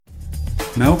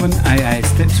Melbourne AA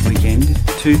Steps Weekend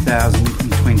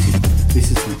 2020.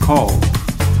 This is Nicole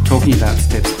talking about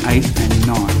steps 8 and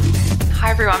 9.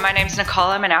 Hi everyone, my name's Nicole.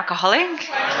 I'm an alcoholic.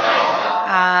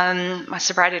 My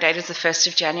sobriety date is the 1st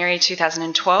of January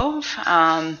 2012.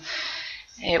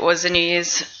 It wasn't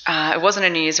a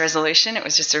New Year's resolution, it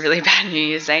was just a really bad New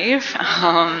Year's Eve.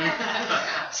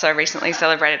 So I recently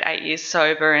celebrated 8 years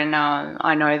sober, and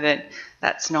I know that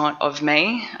that's not of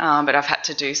me, but I've had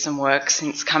to do some work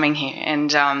since coming here.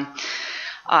 And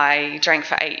I drank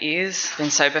for 8 years,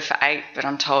 been sober for 8, but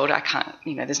I'm told I can't,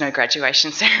 there's no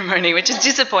graduation ceremony, which is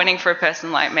disappointing for a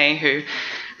person like me who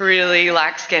really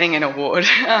likes getting an award.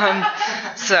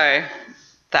 So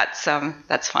that's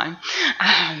fine.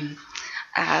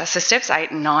 So steps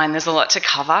 8 and 9, there's a lot to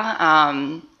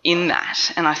cover in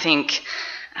that, and I think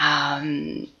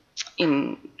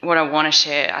in what I want to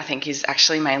share, I think, is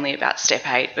actually mainly about step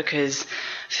 8, because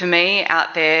for me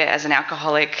out there as an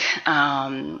alcoholic,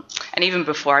 and even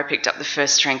before I picked up the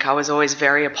first drink, I was always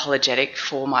very apologetic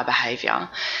for my behaviour,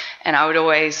 and I would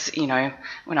always,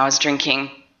 when I was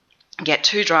drinking, get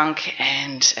too drunk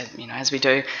and, as we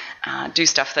do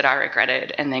stuff that I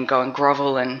regretted, and then go and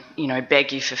grovel and,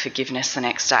 beg you for forgiveness the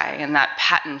next day. And that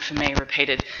pattern for me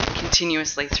repeated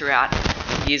continuously throughout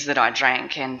the years that I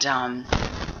drank. And,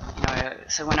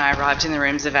 so when I arrived in the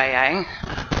rooms of AA,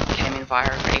 came in via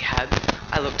a rehab,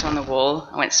 I looked on the wall,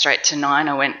 I went straight to 9,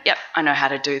 I went, yep, I know how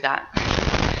to do that.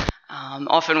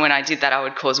 Often when I did that, I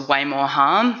would cause way more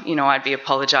harm. I'd be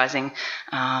apologising,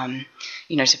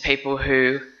 to people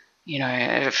who,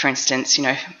 for instance,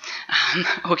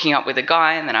 hooking up with a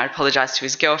guy, and then I'd apologise to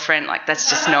his girlfriend. Like, that's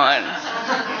just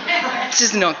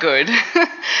not good.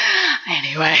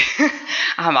 Anyway,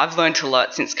 I've learned a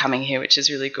lot since coming here, which is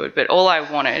really good. But all I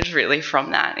wanted really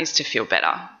from that is to feel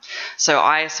better. So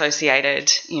I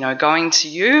associated, going to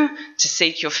you to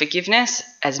seek your forgiveness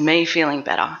as me feeling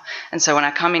better. And so when I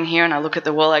come in here and I look at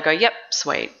the wall, I go, yep,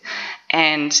 sweet.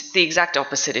 And the exact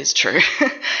opposite is true.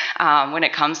 When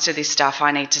it comes to this stuff,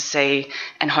 I need to see,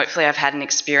 and hopefully I've had an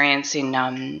experience in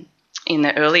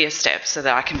the earlier steps so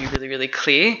that I can be really, really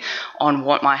clear on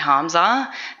what my harms are,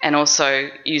 and also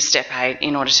use step 8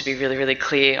 in order to be really, really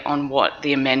clear on what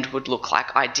the amend would look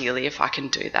like ideally if I can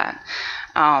do that.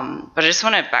 But I just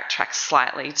want to backtrack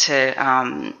slightly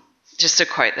to just a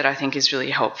quote that I think is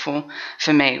really helpful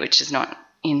for me, which is not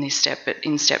in this step but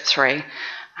in step 3.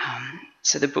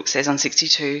 So the book says on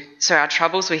 62, so our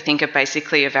troubles we think are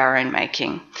basically of our own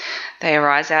making. They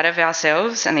arise out of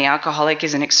ourselves, and the alcoholic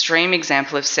is an extreme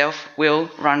example of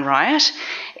self-will run riot,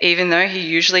 even though he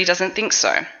usually doesn't think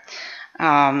so.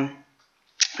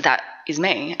 That is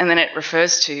me. And then it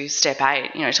refers to step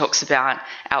 8, talks about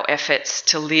our efforts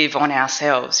to live on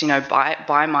ourselves.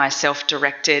 By my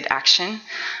self-directed action,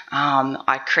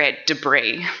 I create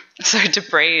debris. So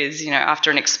debris is,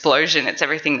 after an explosion, it's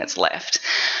everything that's left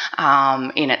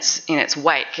in its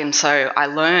wake. And so I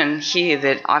learn here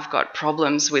that I've got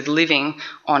problems with living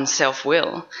on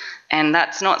self-will. And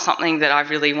that's not something that I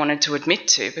really wanted to admit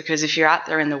to, because if you're out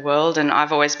there in the world, and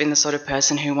I've always been the sort of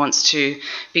person who wants to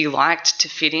be liked, to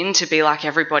fit in, to be like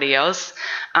everybody else,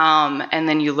 and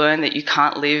then you learn that you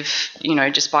can't live,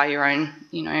 just by your own,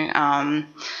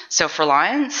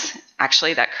 self-reliance.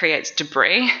 Actually, that creates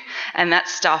debris, and that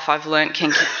stuff I've learned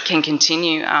can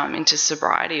continue into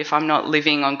sobriety if I'm not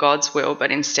living on God's will, but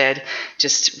instead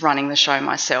just running the show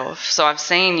myself. So I've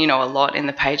seen, a lot in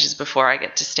the pages before I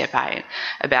get to step 8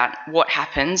 about what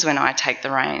happens when I take the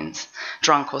reins,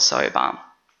 drunk or sober.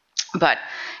 But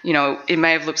it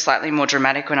may have looked slightly more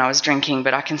dramatic when I was drinking,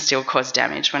 but I can still cause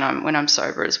damage when I'm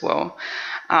sober as well.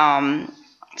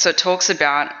 So it talks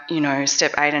about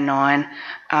step 8 and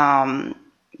 9.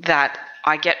 That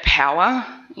I get power,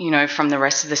 from the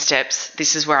rest of the steps.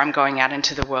 This is where I'm going out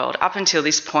into the world. Up until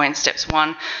this point, steps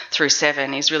 1 through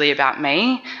 7 is really about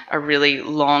me, a really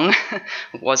long,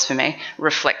 was for me,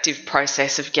 reflective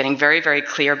process of getting very, very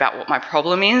clear about what my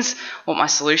problem is, what my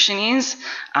solution is,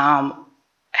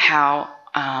 how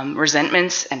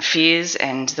resentments and fears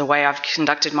and the way I've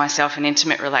conducted myself in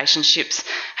intimate relationships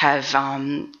have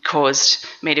caused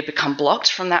me to become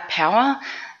blocked from that power,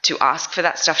 to ask for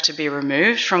that stuff to be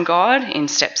removed from God in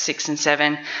steps 6 and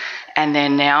 7. And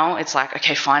then now it's like,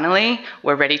 okay, finally,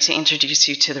 we're ready to introduce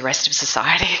you to the rest of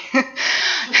society.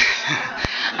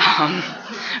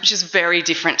 Which is very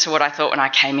different to what I thought when I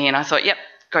came in. I thought, yep,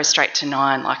 go straight to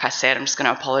 9. Like I said, I'm just going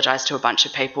to apologise to a bunch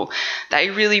of people.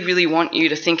 They really, really want you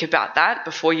to think about that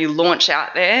before you launch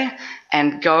out there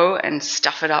and go and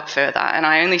stuff it up further. And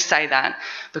I only say that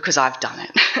because I've done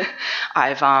it.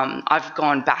 I've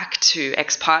gone back to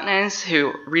ex-partners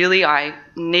who really I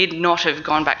need not have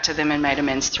gone back to them and made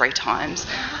amends 3 times.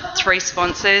 3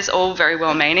 sponsors, all very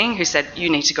well-meaning, who said, you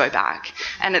need to go back.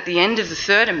 And at the end of the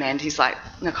 3rd amend, he's like,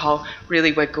 Nicole,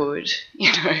 really, we're good.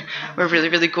 We're really,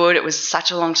 really good. It was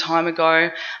such a long time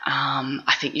ago.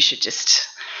 I think you should just,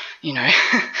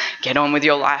 get on with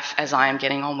your life as I am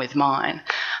getting on with mine.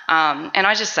 And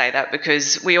I just say that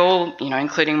because we all,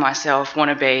 including myself, want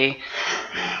to be,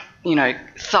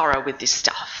 thorough with this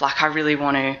stuff. Like, I really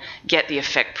want to get the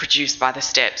effect produced by the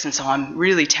steps, and so I'm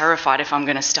really terrified if I'm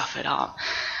going to stuff it up.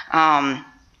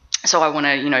 So I want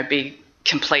to, be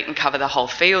complete and cover the whole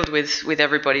field with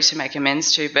everybody to make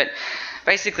amends to. But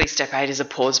basically, step 8 is a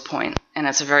pause point, and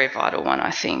it's a very vital one,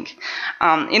 I think.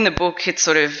 In the book, it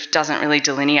sort of doesn't really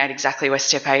delineate exactly where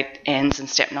step 8 ends and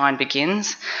step 9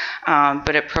 begins,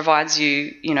 but it provides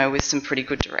you, with some pretty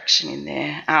good direction in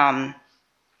there.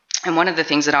 And one of the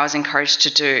things that I was encouraged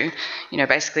to do,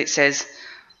 basically it says,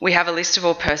 we have a list of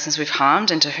all persons we've harmed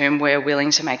and to whom we're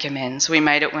willing to make amends. We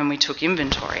made it when we took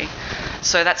inventory.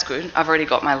 So that's good. I've already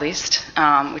got my list,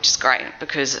 which is great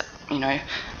because,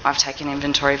 I've taken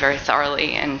inventory very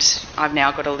thoroughly, and I've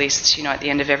now got a list, at the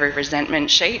end of every resentment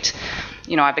sheet.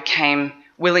 I became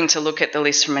willing to look at the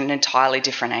list from an entirely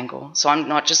different angle. So I'm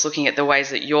not just looking at the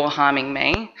ways that you're harming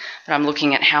me, but I'm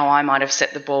looking at how I might have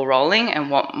set the ball rolling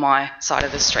and what my side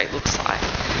of the street looks like.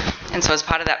 And so as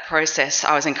part of that process,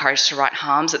 I was encouraged to write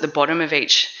harms at the bottom of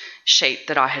each sheet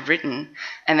that I had written.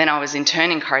 And then I was in turn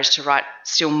encouraged to write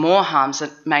still more harms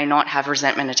that may not have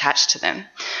resentment attached to them.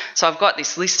 So I've got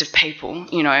this list of people,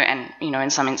 and, in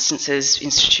some instances,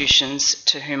 institutions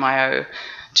to whom I owe,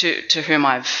 to whom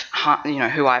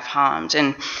who I've harmed.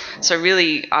 And so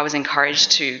really I was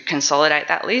encouraged to consolidate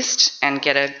that list and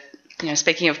get a,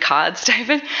 speaking of cards,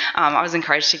 David, I was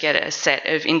encouraged to get a set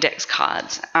of index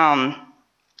cards,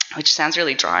 which sounds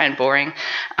really dry and boring,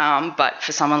 but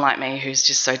for someone like me who's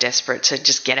just so desperate to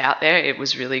just get out there, it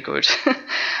was really good. So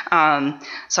I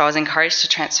was encouraged to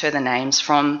transfer the names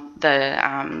from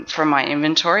my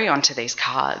inventory onto these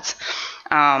cards.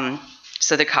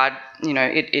 So the card,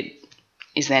 it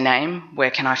is their name, where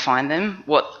can I find them,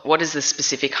 what is the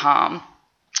specific harm.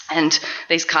 And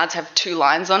these cards have 2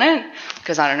 lines on it,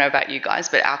 because I don't know about you guys,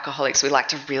 but alcoholics, we like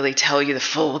to really tell you the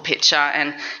full picture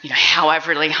and, how I've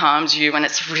really harmed you, and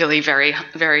it's really very,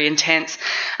 very intense.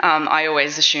 I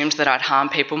always assumed that I'd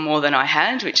harmed people more than I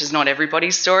had, which is not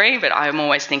everybody's story, but I'm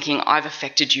always thinking I've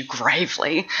affected you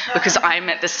gravely because I'm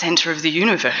at the centre of the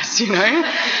universe,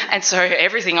 And so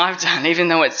everything I've done, even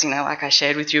though it's, like I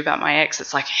shared with you about my ex,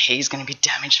 it's like he's going to be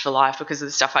damaged for life because of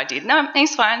the stuff I did. No,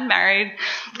 he's fine, married,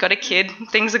 got a kid,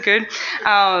 things are good.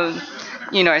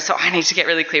 So I need to get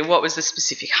really clear what was the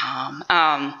specific harm.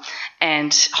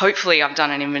 And hopefully I've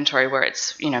done an inventory where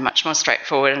it's, much more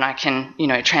straightforward and I can,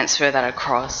 transfer that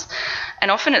across. And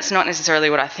often it's not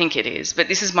necessarily what I think it is, but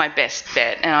this is my best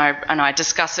bet. And I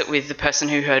discuss it with the person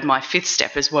who heard my 5th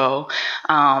step as well,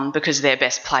 because they're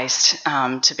best placed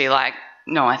to be like,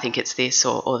 no, I think it's this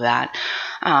or that.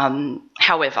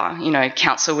 However,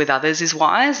 counsel with others is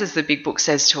wise, as the big book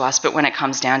says to us, but when it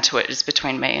comes down to it, it's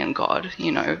between me and God.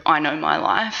 I know my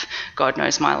life, God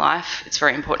knows my life. It's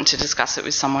very important to discuss it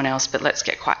with someone else, but let's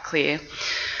get quite clear.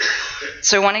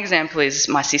 So one example is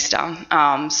my sister.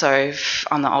 So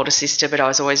I'm the older sister, but I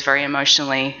was always very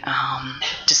emotionally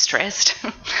distressed,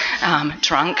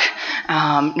 drunk,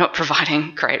 not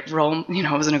providing great role,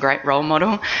 I wasn't a great role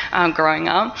model growing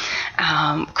up,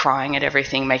 crying at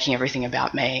everything, making everything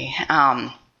about me.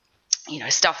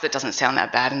 Stuff that doesn't sound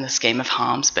that bad in the scheme of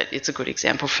harms, but it's a good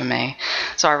example for me.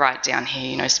 So I write down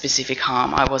here, specific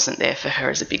harm. I wasn't there for her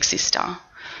as a big sister.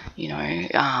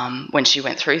 When she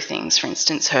went through things, for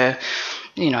instance, her,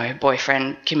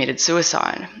 boyfriend committed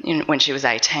suicide when she was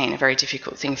 18, a very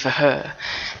difficult thing for her.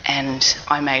 And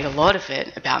I made a lot of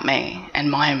it about me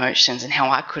and my emotions and how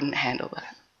I couldn't handle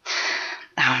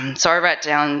that. So I write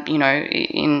down,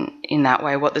 in that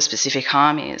way what the specific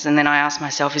harm is. And then I ask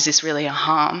myself, is this really a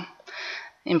harm?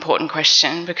 Important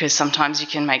question, because sometimes you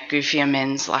can make goofy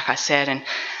amends, like I said, and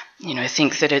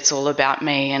think that it's all about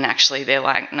me, and actually they're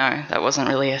like, no, that wasn't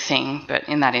really a thing. But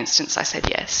in that instance, I said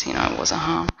yes, it was a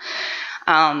harm.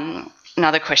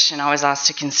 Another question I was asked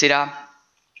to consider,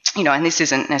 and this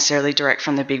isn't necessarily direct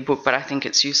from the big book, but I think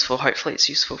it's useful. Hopefully it's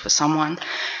useful for someone.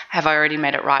 Have I already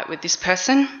made it right with this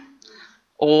person?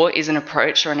 Or is an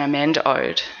approach or an amend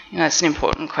owed? That's an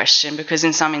important question, because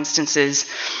in some instances,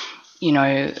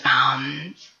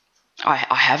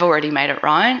 I have already made it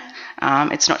right.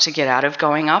 It's not to get out of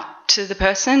going up to the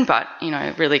person, but,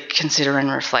 really consider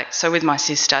and reflect. So with my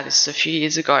sister, this was a few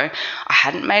years ago, I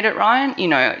hadn't made it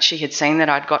right. She had seen that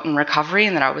I'd gotten recovery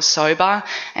and that I was sober,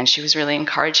 and she was really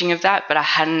encouraging of that, but I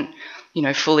hadn't,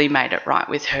 fully made it right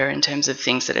with her in terms of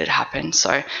things that had happened.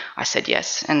 So I said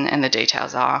yes, and the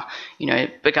details are,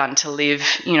 begun to live,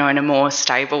 in a more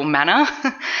stable manner,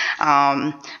 but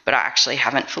I actually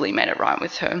haven't fully made it right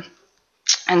with her.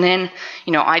 And then,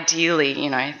 ideally,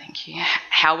 thank you,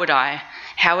 how would I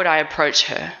approach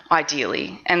her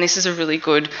ideally? And this is a really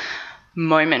good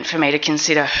moment for me to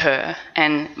consider her.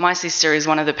 And my sister is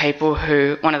one of those people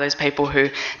who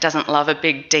doesn't love a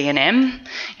big D&M.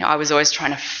 I was always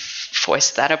trying to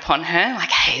foist that upon her, like,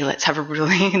 hey, let's have a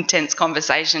really intense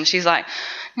conversation. She's like,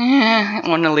 I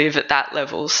want to live at that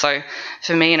level. So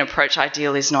for me, an approach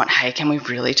ideal is not, hey, can we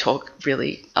really talk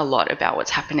really a lot about what's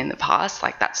happened in the past?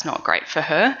 Like, that's not great for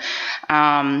her.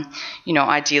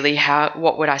 Ideally,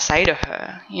 what would I say to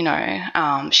her?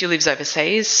 She lives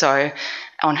overseas, so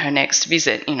on her next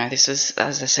visit, this was,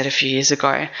 as I said, a few years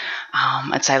ago,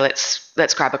 I'd say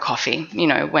let's grab a coffee,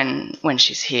 when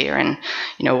she's here. And,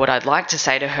 what I'd like to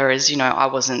say to her is, I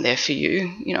wasn't there for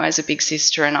you, as a big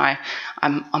sister, and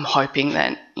I'm hoping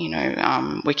that,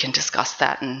 we can discuss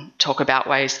that and talk about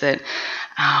ways that,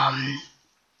 I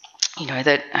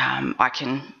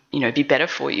can, be better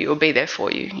for you or be there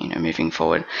for you, moving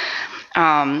forward.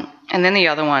 And then the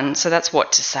other one, so that's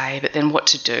what to say, but then what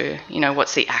to do,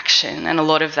 what's the action? And a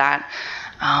lot of that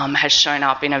has shown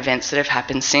up in events that have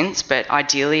happened since, but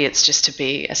ideally it's just to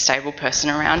be a stable person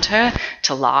around her,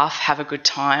 to laugh, have a good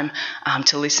time,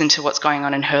 to listen to what's going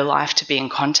on in her life, to be in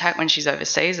contact when she's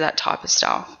overseas, that type of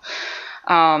stuff.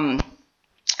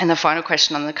 And the final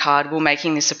question on the card, will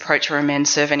making this approach or amend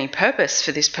serve any purpose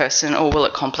for this person, or will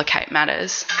it complicate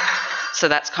matters? So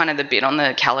that's kind of the bit on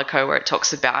the calico where it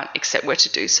talks about, except where to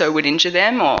do so would injure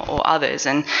them or others.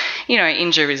 And,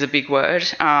 injure is a big word.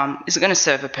 Is it going to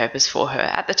serve a purpose for her?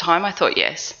 At the time, I thought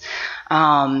yes.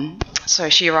 So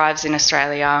she arrives in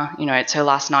Australia, it's her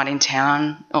last night in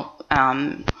town,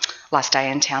 last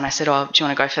day in town. I said, do you want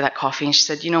to go for that coffee? And she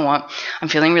said, you know what, I'm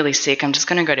feeling really sick. I'm just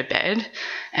going to go to bed.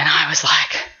 And I was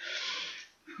like,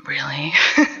 really?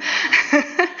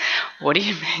 What do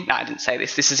you mean? No, I didn't say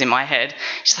this. This is in my head.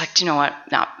 She's like, do you know what?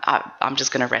 No, I'm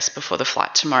just going to rest before the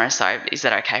flight tomorrow. So is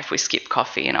that okay if we skip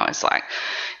coffee? And I was like,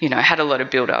 had a lot of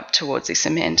build up towards this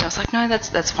amend. I was like, no,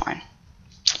 that's fine.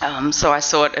 So I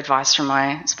sought advice from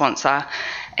my sponsor,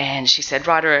 and she said,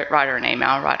 write her an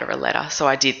email, write her a letter. So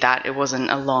I did that. It wasn't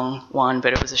a long one,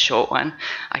 but it was a short one.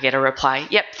 I get a reply,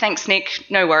 yep, thanks, Nick.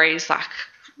 No worries. Like,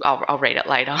 I'll read it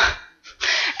later.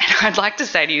 And I'd like to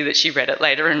say to you that she read it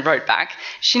later and wrote back.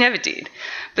 She never did.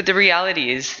 But the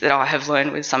reality is that I have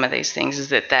learned with some of these things is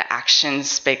that their actions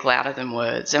speak louder than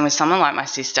words. And with someone like my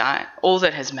sister, all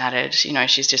that has mattered,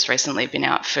 she's just recently been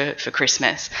out for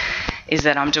Christmas, is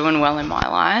that I'm doing well in my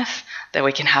life, that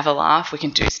we can have a laugh, we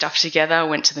can do stuff together,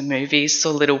 went to the movies, saw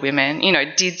Little Women,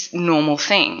 did normal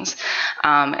things,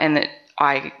 and that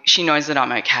she knows that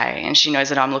I'm okay, and she knows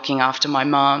that I'm looking after my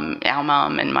mum, our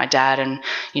mum, and my dad, and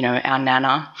our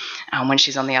nana when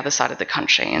she's on the other side of the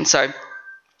country. And so,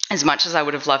 as much as I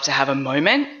would have loved to have a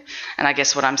moment, and I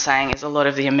guess what I'm saying is a lot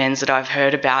of the amends that I've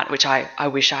heard about, which I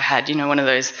wish I had, one of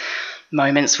those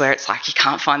moments where it's like you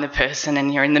can't find the person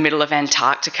and you're in the middle of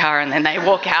Antarctica and then they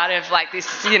walk out of like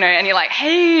this, and you're like,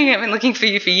 hey, I've been looking for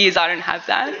you for years. I don't have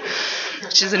that,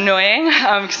 which is annoying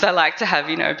because I like to have,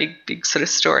 a big sort of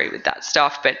story with that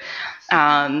stuff. But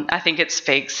I think it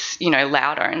speaks,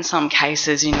 louder in some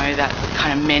cases, that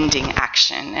kind of mending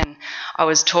action. And I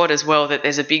was taught as well that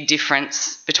there's a big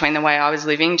difference between the way I was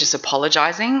living, just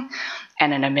apologising,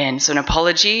 and an amend. So an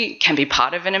apology can be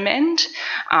part of an amend,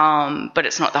 but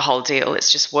it's not the whole deal.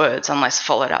 It's just words unless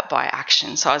followed up by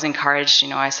action. So I was encouraged,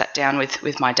 I sat down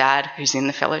with my dad, who's in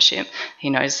the fellowship. He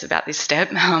knows about this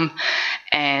step.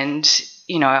 And,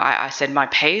 I said my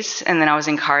piece, and then I was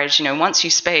encouraged, once you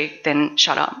speak, then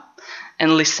shut up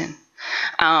and listen.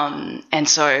 And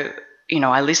so,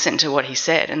 I listened to what he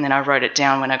said, and then I wrote it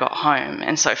down when I got home.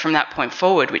 And so from that point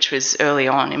forward, which was early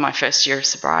on in my first year of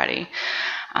sobriety,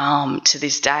 to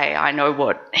this day, I know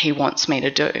what he wants me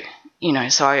to do.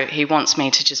 So he wants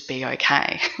me to just be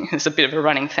okay. It's a bit of a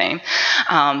running theme,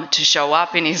 to show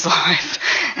up in his life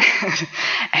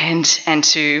and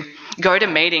to go to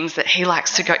meetings that he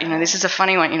likes to go. This is a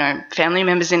funny one, family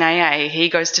members in AA, he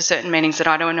goes to certain meetings that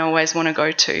I don't always want to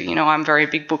go to. I'm very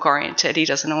big book oriented. He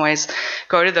doesn't always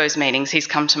go to those meetings. He's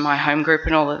come to my home group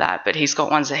and all of that, but he's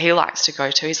got ones that he likes to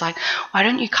go to. He's like, why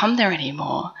don't you come there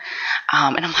anymore?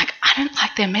 And I'm like, I don't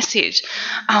like their message.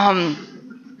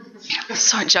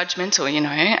 so judgmental, you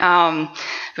know.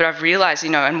 But I've realised, you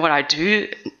know, and what I do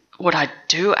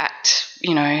act,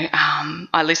 you know,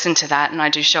 I listen to that and I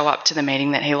do show up to the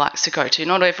meeting that he likes to go to.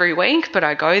 Not every week, but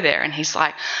I go there and he's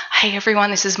like, hey,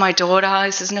 everyone, this is my daughter,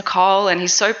 this is Nicole. And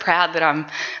he's so proud that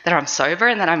I'm sober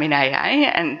and that I'm in AA,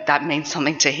 and that means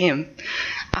something to him.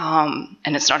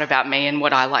 And it's not about me and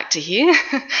what I like to hear.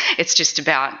 It's just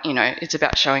about, you know, it's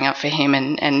about showing up for him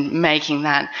and making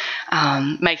that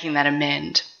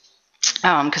amend.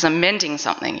 Because I'm mending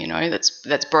something, you know,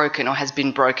 that's broken or has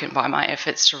been broken by my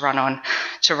efforts to run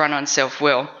on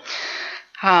self-will.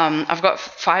 I've got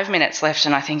 5 minutes left,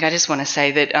 and I think I just want to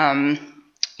say that,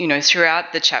 you know,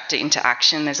 throughout the chapter Into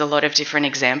Action, there's a lot of different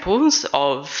examples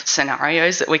of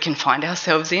scenarios that we can find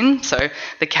ourselves in. So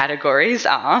the categories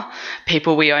are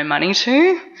people we owe money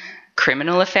to,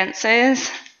 criminal offences,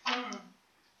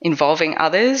 involving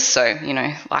others, so, you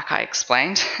know, like I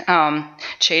explained,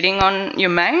 cheating on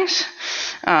your mate,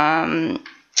 and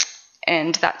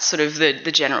that's sort of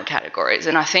the general categories.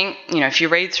 And I think, you know, if you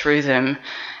read through them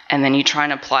and then you try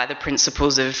and apply the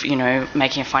principles of, you know,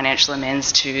 making financial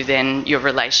amends to then your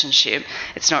relationship,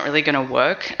 it's not really going to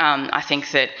work. I think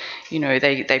that, you know,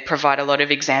 they provide a lot of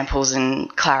examples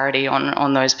and clarity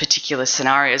on those particular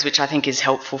scenarios, which I think is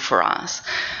helpful for us.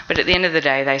 But at the end of the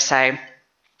day, they say,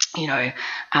 you know,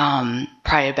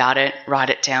 pray about it, write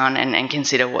it down, and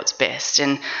consider what's best.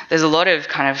 And there's a lot of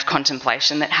kind of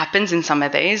contemplation that happens in some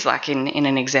of these. Like in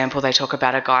an example, they talk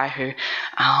about a guy who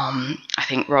I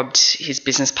think robbed his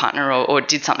business partner or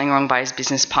did something wrong by his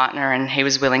business partner, and he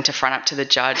was willing to front up to the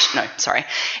judge. No, sorry,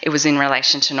 it was in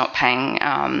relation to not paying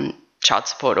child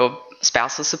support or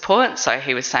spousal support. So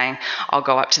he was saying, I'll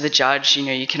go up to the judge, you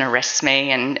know, you can arrest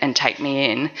me and take me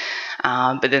in.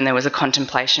 But then there was a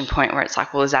contemplation point where it's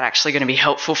like, well, is that actually going to be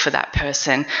helpful for that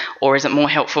person, or is it more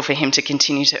helpful for him to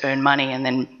continue to earn money and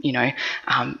then, you know,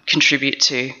 contribute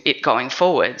to it going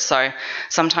forward? So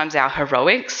sometimes our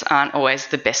heroics aren't always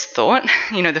the best thought.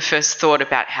 You know, the first thought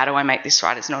about how do I make this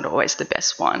right is not always the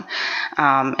best one.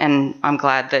 And I'm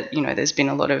glad that, you know, there's been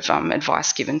a lot of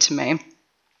advice given to me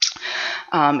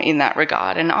in that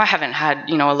regard. And I haven't had,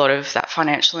 you know, a lot of that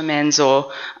financial amends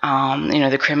or, you know,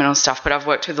 the criminal stuff, but I've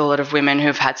worked with a lot of women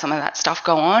who've had some of that stuff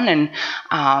go on.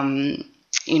 And,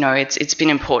 you know, it's been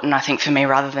important, I think, for me,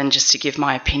 rather than just to give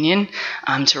my opinion,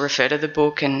 to refer to the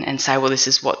book and say, well, this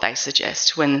is what they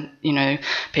suggest when, you know,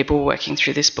 people were working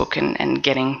through this book and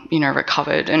getting, you know,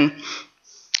 recovered. And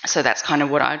so that's kind of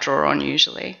what I draw on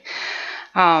usually.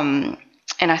 And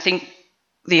I think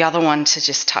the other one to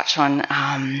just touch on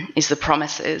is the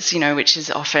promises, you know, which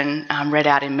is often read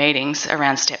out in meetings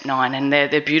around step 9, and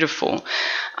they're beautiful.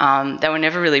 They were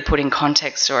never really put in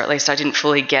context, or at least I didn't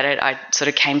fully get it. I sort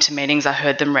of came to meetings, I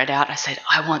heard them read out, I said,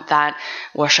 I want that,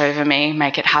 wash over me,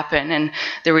 make it happen. And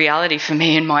the reality for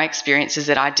me in my experience is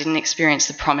that I didn't experience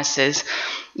the promises,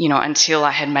 you know, until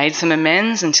I had made some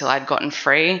amends, until I'd gotten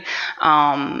free,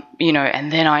 you know,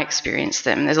 and then I experienced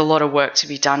them. There's a lot of work to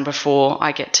be done before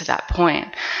I get to that point.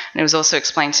 And it was also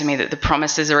explained to me that the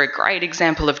promises are a great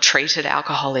example of treated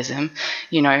alcoholism.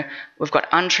 You know, we've got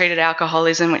untreated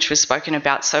alcoholism, which was spoken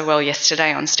about so well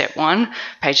yesterday on step 1,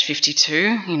 page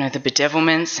 52, you know, the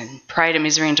bedevilments and prey to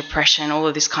misery and depression, all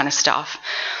of this kind of stuff.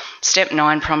 Step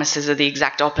 9 promises are the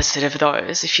exact opposite of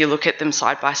those. If you look at them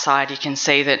side by side, you can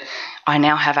see that I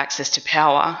now have access to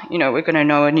power. You know, we're going to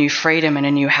know a new freedom and a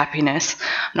new happiness.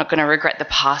 I'm not going to regret the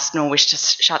past nor wish to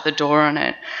shut the door on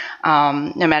it.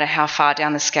 No matter how far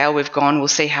down the scale we've gone, we'll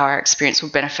see how our experience will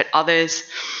benefit others.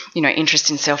 You know, interest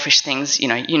in selfish things, you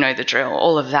know the drill,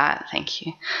 all of that, thank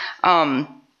you,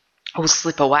 will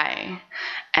slip away.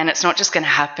 And it's not just going to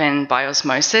happen by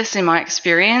osmosis in my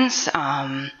experience.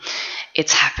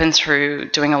 It's happened through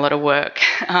doing a lot of work.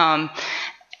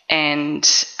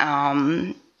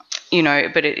 You know,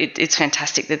 but it's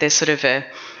fantastic that there's sort of a,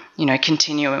 you know,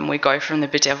 continuum. We go from the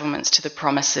bedevilments to the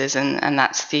promises, and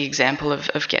that's the example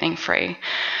of getting free.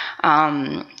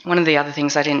 One of the other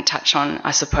things I didn't touch on,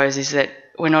 I suppose, is that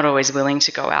we're not always willing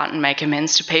to go out and make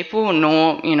amends to people,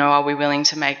 nor, you know, are we willing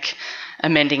to make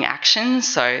amending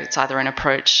actions. So it's either an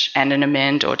approach and an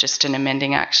amend or just an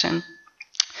amending action.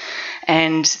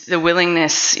 And the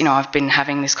willingness, you know, I've been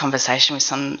having this conversation with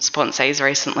some sponsees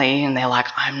recently, and they're like,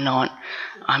 I'm not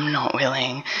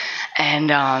willing. And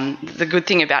the good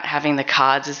thing about having the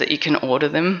cards is that you can order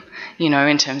them, you know,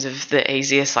 in terms of the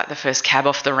easiest, like the first cab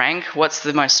off the rank. What's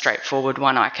the most straightforward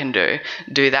one I can do?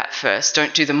 Do that first.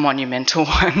 Don't do the monumental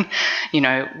one. You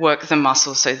know, work the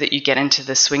muscle so that you get into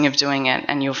the swing of doing it,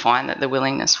 and you'll find that the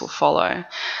willingness will follow.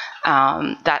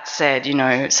 That said, you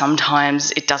know, sometimes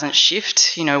it doesn't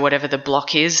shift, you know, whatever the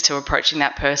block is to approaching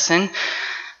that person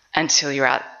until you're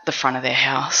at the front of their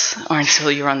house or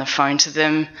until you're on the phone to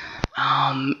them.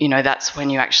 That's when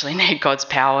you actually need God's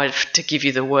power to give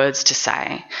you the words to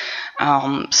say.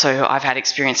 So I've had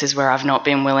experiences where I've not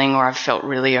been willing, or I've felt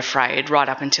really afraid right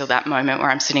up until that moment where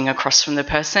I'm sitting across from the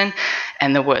person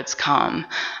and the words come.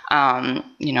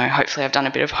 Hopefully I've done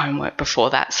a bit of homework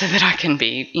before that so that I can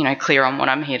be, clear on what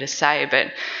I'm here to say.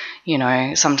 But,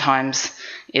 sometimes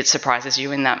it surprises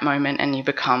you in that moment and you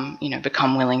become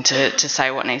willing to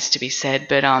say what needs to be said.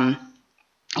 But,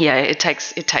 it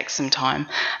takes some time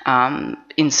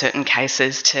in certain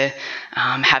cases to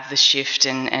have the shift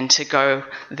and to go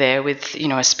there with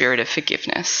a spirit of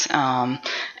forgiveness,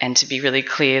 and to be really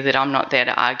clear that I'm not there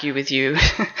to argue with you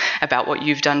about what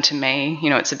you've done to me.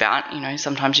 It's about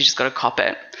sometimes you just got to cop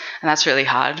it, and that's really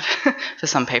hard for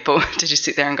some people to just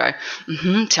sit there and go,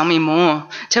 tell me more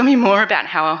about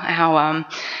how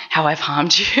I've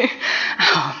harmed you.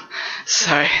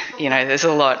 So, there's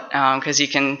a lot, because you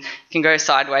can go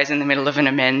sideways in the middle of an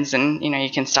amends, and, you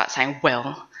can start saying,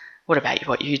 well, what about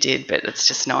what you did? But it's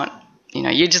just not,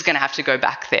 you're just going to have to go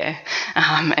back there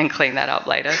and clean that up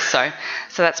later. So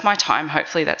that's my time.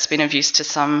 Hopefully that's been of use to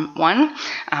someone,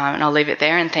 and I'll leave it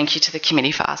there. And thank you to the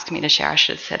committee for asking me to share. I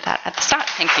should have said that at the start.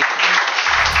 Thank you.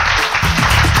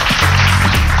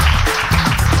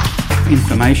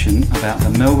 Information about the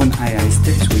Melbourne AA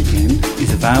Steps Weekend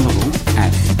is available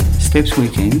at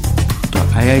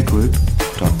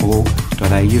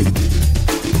stepsweekend.aagroup.org.au.